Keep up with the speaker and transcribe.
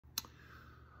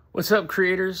What's up,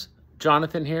 creators?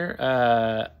 Jonathan here.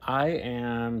 I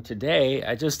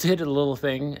just did a little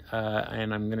thing,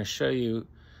 and I'm going to show you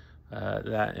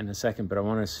that in a second, but I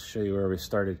want to show you where we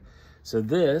started. So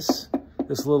this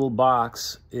little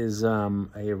box is a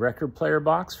record player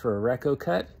box for a Rek O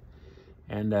Kut,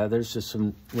 and there's just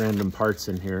some random parts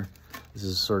in here. This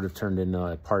is sort of turned into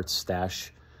a parts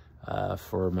stash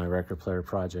for my record player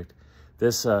project.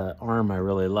 This arm I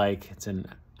really like. It's an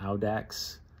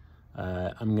Audax.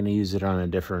 I'm going to use it on a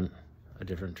different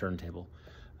turntable.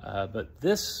 But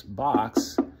this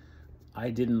box I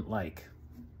didn't like.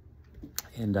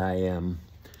 And I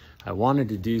wanted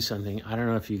to do something. I don't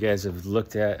know if you guys have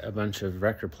looked at a bunch of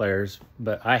record players,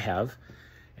 but I have,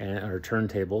 or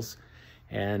turntables.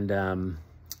 And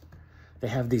they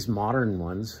have these modern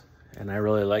ones, and I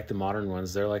really like the modern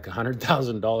ones. They're like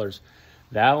 $100,000.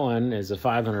 That one is a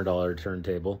 $500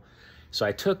 turntable. So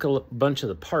I took a bunch of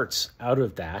the parts out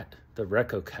of that, the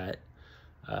Rek O Kut,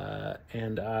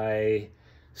 and I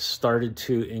started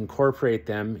to incorporate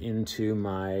them into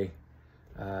my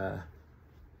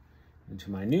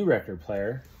new record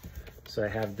player. So I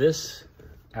have this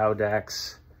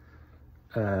Audax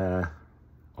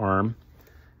arm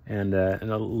and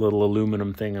a little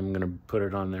aluminum thing I'm going to put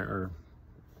it on there, or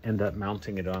end up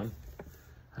mounting it on.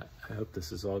 I hope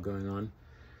this is all going on.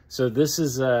 So this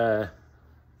is the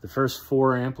first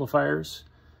 4 amplifiers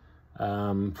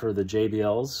for the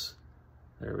JBLs.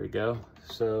 There we go.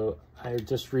 So I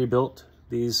just rebuilt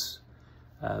these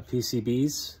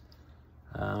PCBs.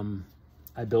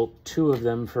 I built 2 of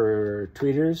them for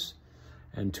tweeters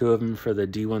and 2 of them for the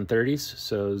D130s.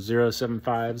 So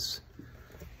 075s,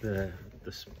 the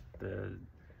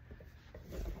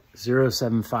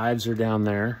 075s are down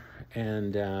there,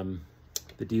 and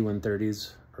the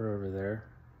D130s are over there.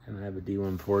 And I have a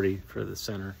D140 for the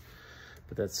center,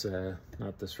 but that's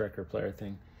not this record player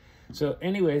thing. So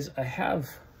anyways, I have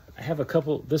a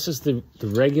couple. This is the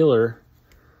regular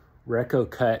Rek O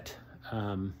Kut,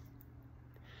 the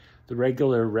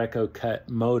regular Rek O Kut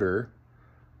motor,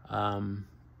 and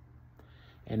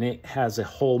it has a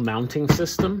whole mounting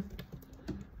system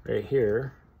right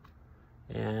here,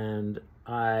 and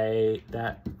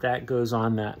that goes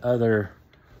on that other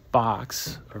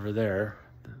box over there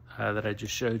that I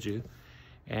just showed you,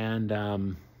 and I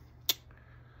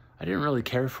didn't really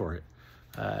care for it.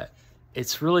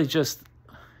 It's really just,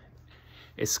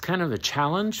 it's kind of a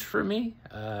challenge for me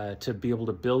to be able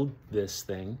to build this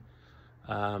thing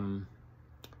and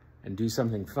do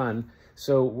something fun.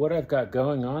 So what I've got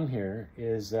going on here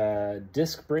is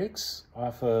disc brakes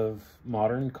off of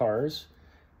modern cars.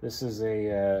 This is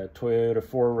a Toyota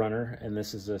 4Runner, and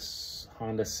this is a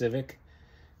Honda Civic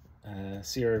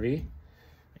CR-V.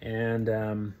 And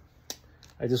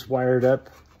I just wired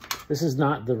up, this is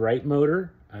not the right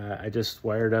motor. I just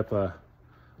wired up a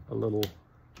little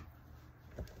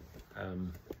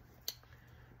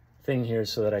thing here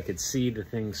so that I could see the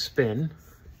thing spin.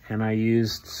 And I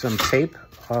used some tape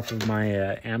off of my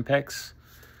Ampex.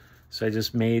 So I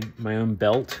just made my own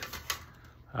belt.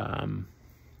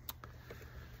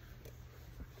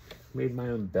 Made my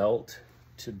own belt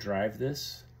to drive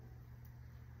this.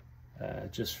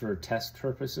 Just for test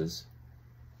purposes,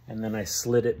 and then I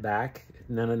slid it back.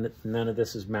 None of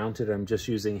this is mounted. I'm just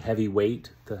using heavy weight,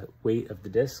 the weight of the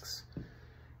discs,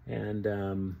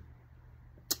 and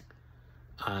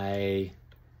I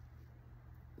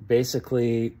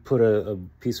basically put a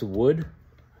piece of wood. I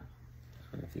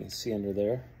don't know if you can see under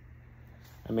there.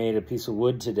 I made a piece of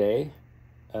wood today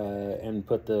and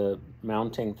put the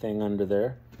mounting thing under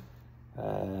there,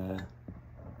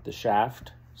 the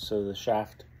shaft. So the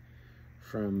shaft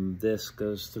from this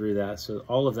goes through that, so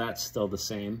all of that's still the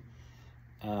same,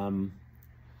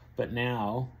 but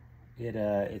now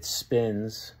it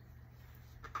spins.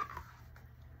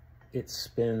 It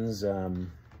spins I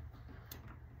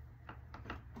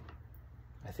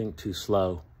think too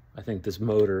slow. I think this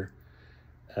motor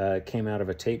came out of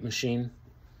a tape machine.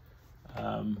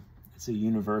 It's a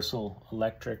universal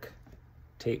electric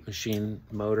tape machine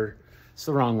motor. It's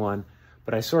the wrong one,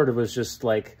 but I sort of was just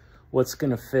like, what's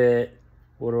gonna fit?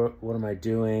 What am I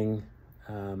doing?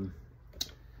 So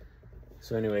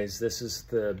anyways, this is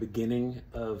the beginning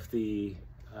of the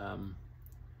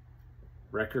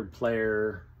record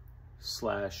player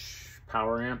 /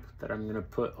 power amp that I'm gonna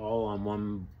put all on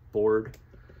one board,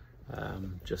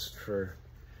 just for,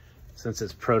 since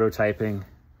it's prototyping.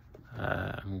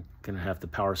 I'm gonna have the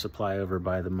power supply over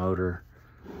by the motor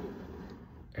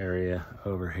area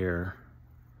over here.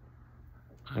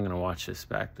 I'm gonna watch this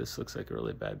back. This looks like a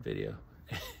really bad video.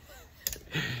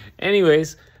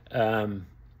 Anyways, yeah,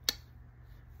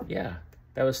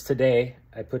 that was today.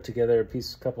 I put together a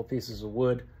couple pieces of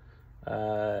wood,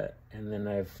 And then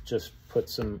I've just put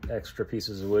some extra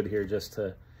pieces of wood here just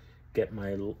to get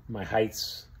my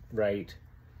heights right.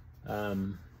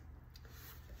 And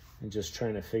just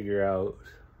trying to figure out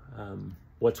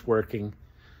what's working.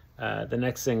 The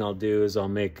next thing I'll do is I'll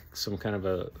make some kind of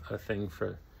a thing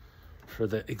for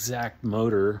the exact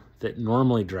motor that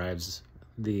normally drives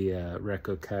the Rek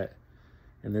O Kut.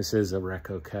 And this is a Rek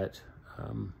O Kut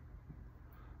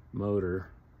motor.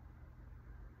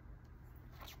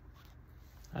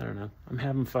 I don't know. I'm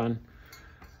having fun.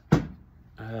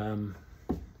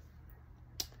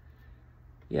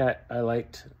 Yeah, I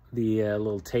liked the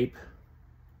little tape.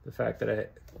 The fact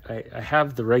that I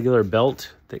have the regular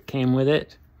belt that came with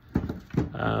it,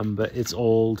 but it's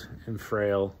old and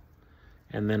frail.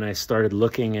 And then I started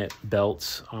looking at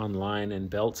belts online, and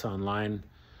belts online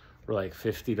were like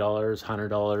 $50,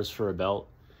 $100 for a belt.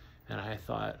 And I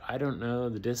thought, I don't know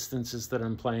the distances that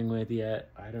I'm playing with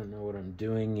yet. I don't know what I'm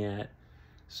doing yet.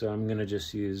 So I'm gonna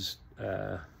just use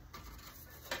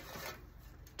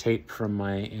tape from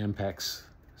my Ampex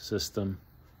system.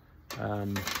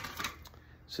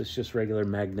 So it's just regular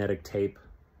magnetic tape.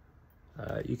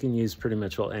 You can use pretty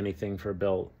much anything for a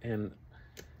belt, and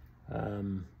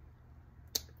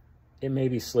it may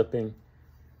be slipping.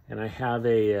 And I have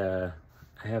a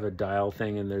dial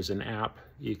thing, and there's an app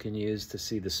you can use to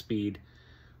see the speed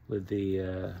with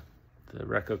the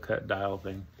Rek O Kut dial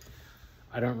thing.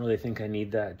 I don't really think I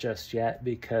need that just yet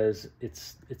because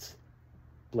it's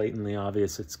blatantly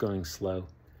obvious it's going slow.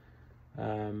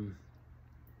 And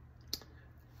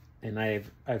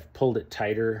I've pulled it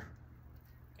tighter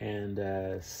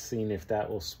and seen if that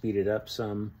will speed it up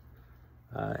some.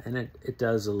 And it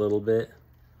does a little bit,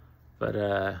 but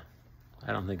I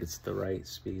don't think it's the right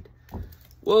speed.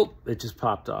 Whoa, it just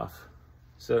popped off.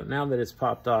 So now that it's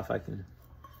popped off, I can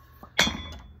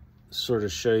sort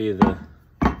of show you the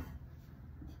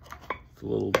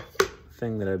little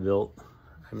thing that I built.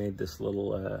 I made this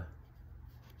little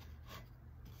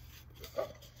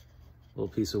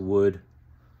piece of wood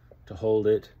to hold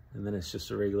it, and then it's just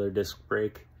a regular disc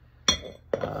brake.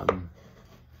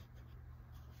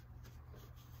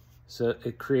 So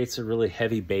it creates a really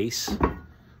heavy base,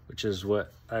 which is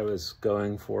what I was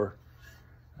going for.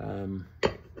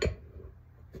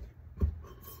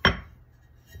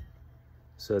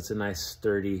 So it's a nice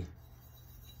sturdy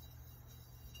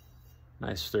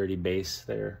base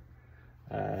there.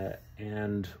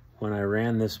 And when I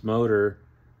ran this motor,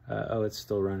 oh, it's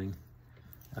still running.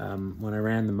 When I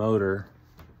ran the motor,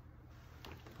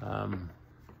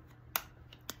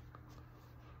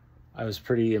 I was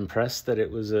pretty impressed that it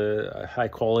was a high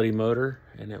quality motor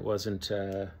and it wasn't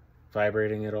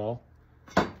vibrating at all.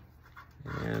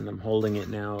 And I'm holding it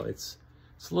now. It's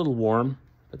a little warm,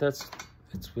 but it's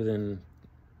within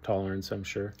tolerance, I'm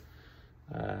sure.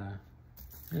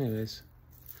 Anyways,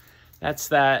 that's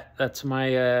that. That's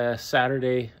my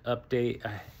Saturday update.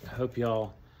 I hope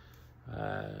y'all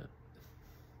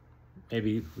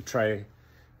maybe try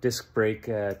disc brake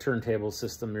turntable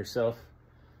system yourself.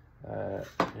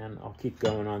 And I'll keep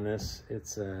going on this.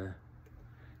 It's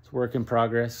work in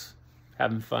progress.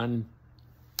 Having fun.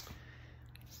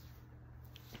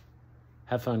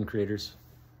 Have fun, creators.